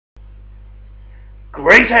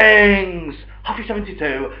Greetings!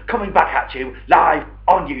 Huffy72 coming back at you live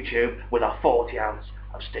on YouTube with a 40 ounce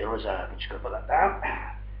of Steel Reserve. I'm just going to put that down.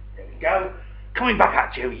 There we go. Coming back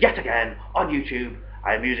at you yet again on YouTube.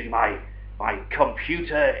 I am using my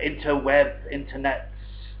computer internet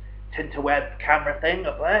tinterweb camera thing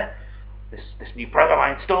up there. This new program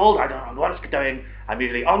I installed. I don't know what it's doing. I'm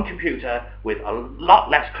usually on computer with a lot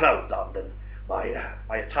less clothes on than my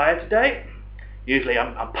attire today. Usually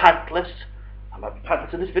I'm pantless. I'm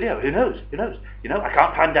pantless in this video. Who knows? Who knows? You know, I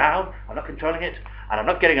can't pan down. I'm not controlling it, and I'm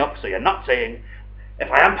not getting up. So you're not seeing if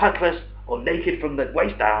I am pantless or naked from the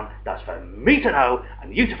waist down. That's for me to know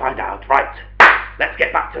and you to find out. Right. Let's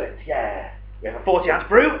get back to it. Yeah. We have a 40 ounce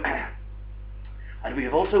brew, and we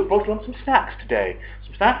have also brought along some snacks today.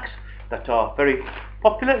 Some snacks that are very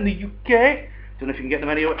popular in the UK. Don't know if you can get them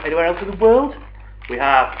anywhere else in the world. We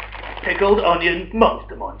have pickled onion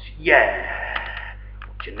monster munch. Yeah.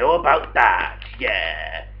 What you know about that?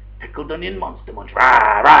 Yeah. Pickled onion monster munch.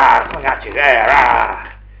 Rah, rah, coming at you. Yeah,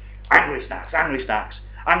 rah. Angry snacks, angry snacks,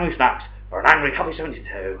 angry snacks for an angry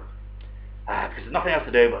Huffy72. Because there's nothing else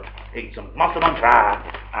to do but eat some monster munch, rah,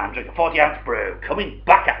 and drink a 40 ounce brew. Coming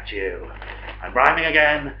back at you. I'm rhyming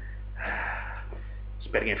again.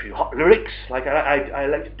 Spitting a few hot lyrics like I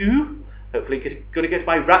like to do. Hopefully going to get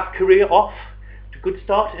my rap career off to a good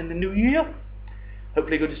start in the new year.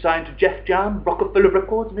 Hopefully going to sign to Jeff Jam, Rockefeller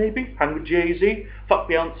Records maybe, hang with Jay-Z, fuck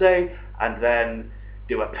Beyonce, and then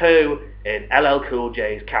do a poo in LL Cool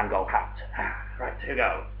J's Kangol hat. Right, here we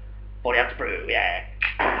go. 40 ounce brew, yeah.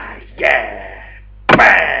 Yeah.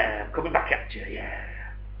 Bam! Coming back at you, yeah.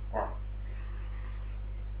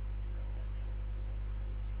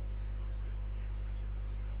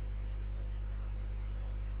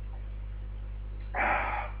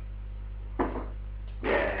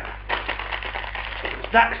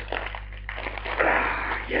 Snacks.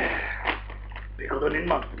 Yeah. Pickled onion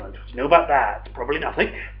monster munch. What do you know about that? Probably nothing.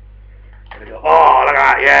 There we go. Oh, look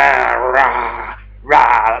at that. Yeah. Rah.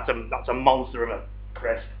 Rah. That's a monster of a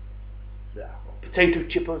crest. Yeah. Potato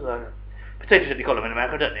chippers. Potato chip you call them in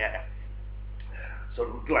America, don't you? Yeah. Sort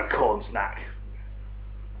of like a corn snack.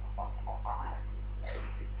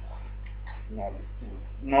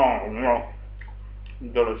 No.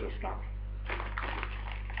 Delicious snack.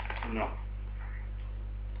 No.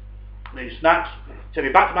 These snacks take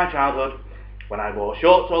me back to my childhood when I wore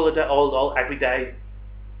shorts every day.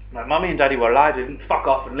 My mummy and daddy were alive, they didn't fuck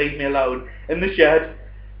off and leave me alone in the shed,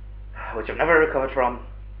 which I've never recovered from.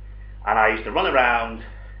 And I used to run around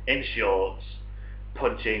in shorts,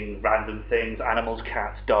 punching random things, animals,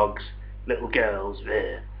 cats, dogs, little girls,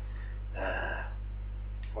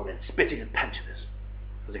 or then spitting at pensioners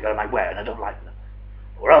because they go in my way and I don't like them.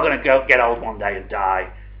 We're all going to get old one day and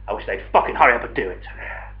die. I wish they'd fucking hurry up and do it.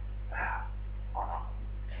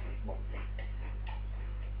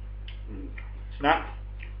 Snack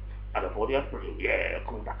and a 40 ounce brew. Yeah,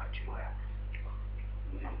 coming back at you.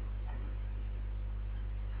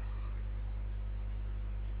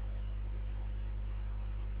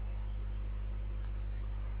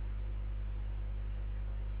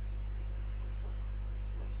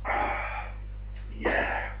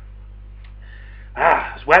 Yeah.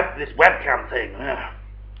 This webcam thing.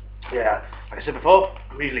 Yeah. Like I said before,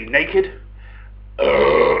 I'm usually naked when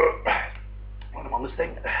I'm on this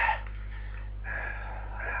thing.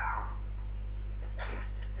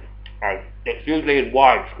 It's usually in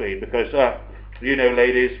widescreen because, you know,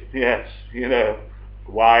 ladies, yes, you know,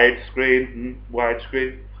 widescreen,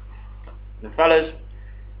 widescreen. And fellas,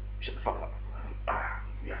 shut the fuck up.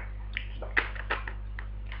 Yeah. Stop.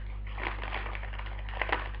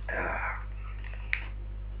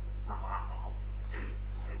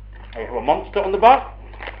 I have a monster on the back.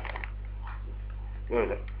 Where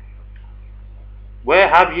is it? Where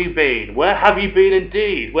have you been? Where have you been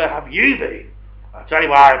indeed? Where have you been? I'll tell you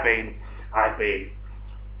where I've been. I've been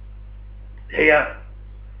here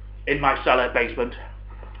in my cellar basement,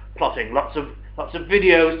 plotting lots of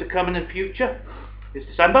videos to come in the future. It's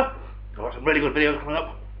December. I've got some really good videos coming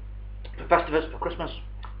up for Festivus, for Christmas,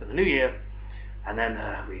 for the New Year, and then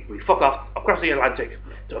we fuck off across the Atlantic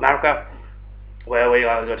to America, where we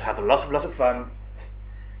are going to have a lot of fun,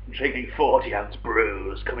 drinking 40 ounce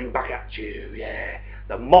brews, coming back at you. Yeah,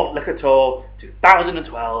 the Malt Liquor Tour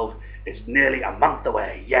 2012 is nearly a month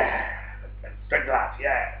away. Yeah. Let's drink that,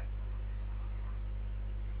 yeah.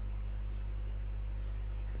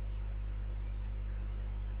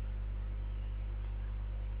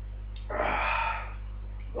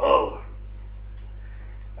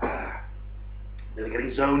 Really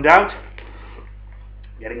getting zoned out.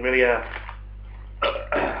 Getting really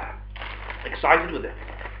excited with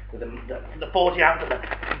the 40 ounce and the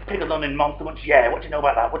Pickled onion monster munch. Yeah, what do you know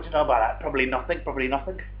about that? What do you know about that? Probably nothing. Probably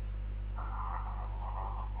nothing.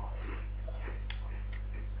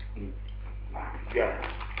 Yeah.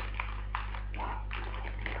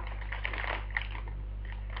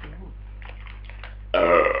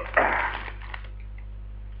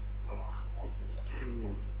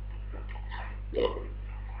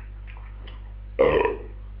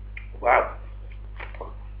 Wow.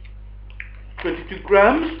 22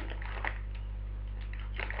 grams.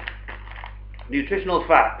 Nutritional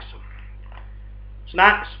facts.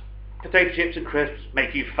 Snacks, potato chips and crisps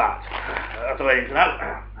make you fat. That's what I need to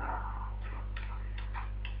know.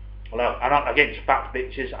 Well, I'm not against fat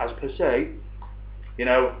bitches as per se. You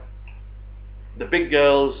know, the big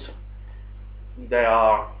girls,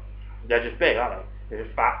 they're just big, aren't they? They're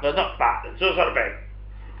just fat. They're not fat, they're sort of big.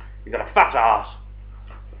 You got a fat ass,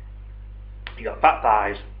 you got fat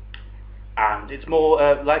thighs, and it's more,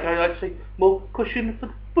 like I like to say, more cushion for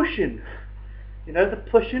the pushing. You know, the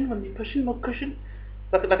pushing, when you're pushing, more cushion.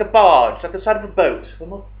 Like a barge, like the side of a boat.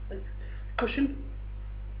 More like, cushion.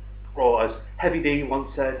 Or as Heavy D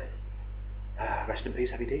once said, rest in peace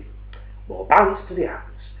Heavy D, more bounce to the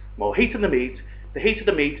hands, more heat in the meat. The heat of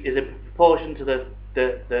the meat is in proportion to the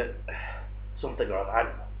something or other, I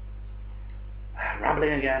don't know.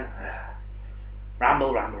 Rambling again.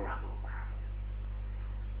 Ramble.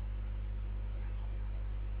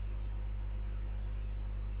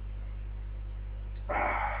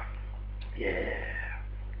 Yeah.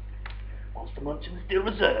 Monster Munch and Still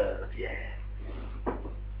Reserve, yeah.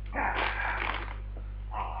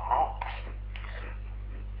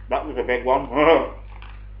 That was a big one.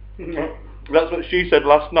 That's what she said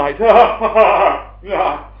last night.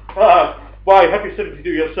 Why, happy 72,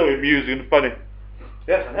 you're so amusing and funny.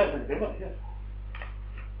 Yes, I know, thank you very much, yes.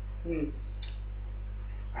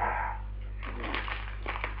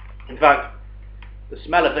 In fact, the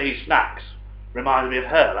smell of these snacks reminded me of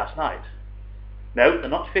her last night. No, they're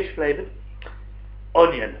not fish flavoured.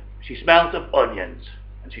 Onion. She smelt of onions.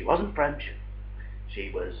 And she wasn't French.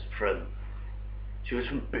 She was from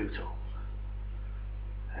Bootle.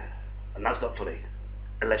 And that's not funny.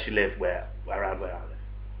 Unless you live around where I live.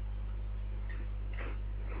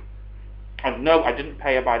 And no, I didn't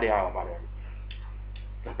pay her by the hour, by the way.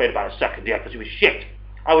 I paid her by the second, yeah, because she was shit.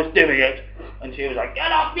 I was doing it, and she was like,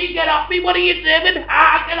 get off me, what are you doing? Get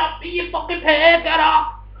off me, you fucking pig, get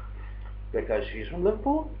off! Because she's from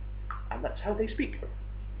Liverpool, and that's how they speak.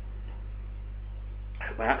 I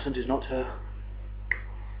hope my accent is not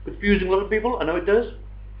confusing a lot of people. I know it does.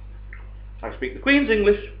 I speak the Queen's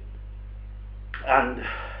English, and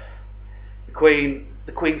the Queen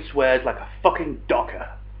swears like a fucking docker.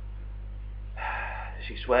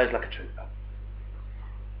 She swears like a trooper.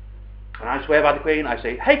 When I swear by the Queen, I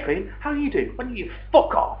say, hey Queen, how you do? Why don't you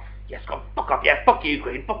fuck off? Yes, go fuck off. Yeah, fuck you,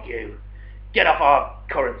 Queen, fuck you. Get off our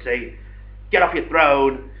currency. Get off your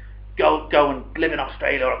throne. Go and live in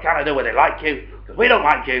Australia or Canada where they like you. Because we don't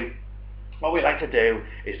like you. What we like to do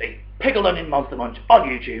is eat pickled onion monster munch on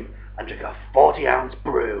YouTube and drink a 40-ounce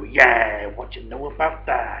brew. Yeah, what you know about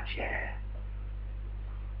that? Yeah.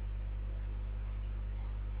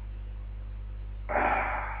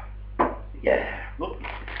 Yeah. Look.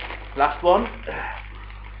 Last one.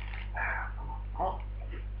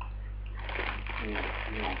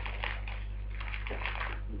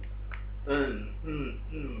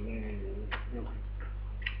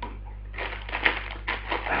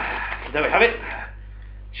 There we have it.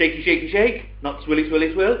 Shaky, shaky, shake. Not swilly,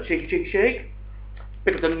 swilly, swill. Shaky, shaky, shake.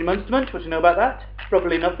 Pickled onion monster munch. What do you know about that?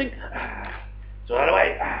 Probably nothing. So that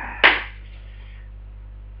away.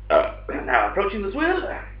 Now approaching the swill.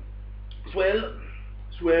 Swill.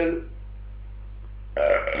 Swill.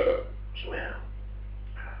 Swill.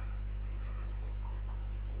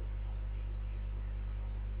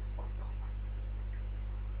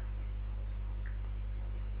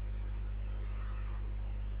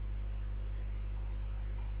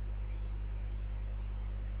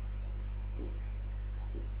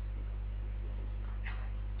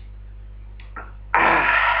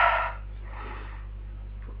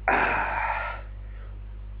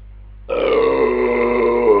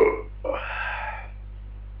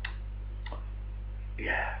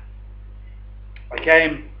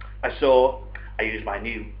 I used my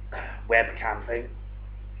new webcam thing.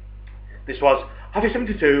 This was Happy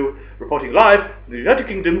 72 reporting live from the United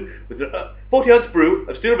Kingdom with a 40-ounce brew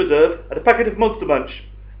of Steel Reserve and a packet of Monster Munch.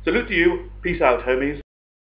 Salute to you. Peace out, homies.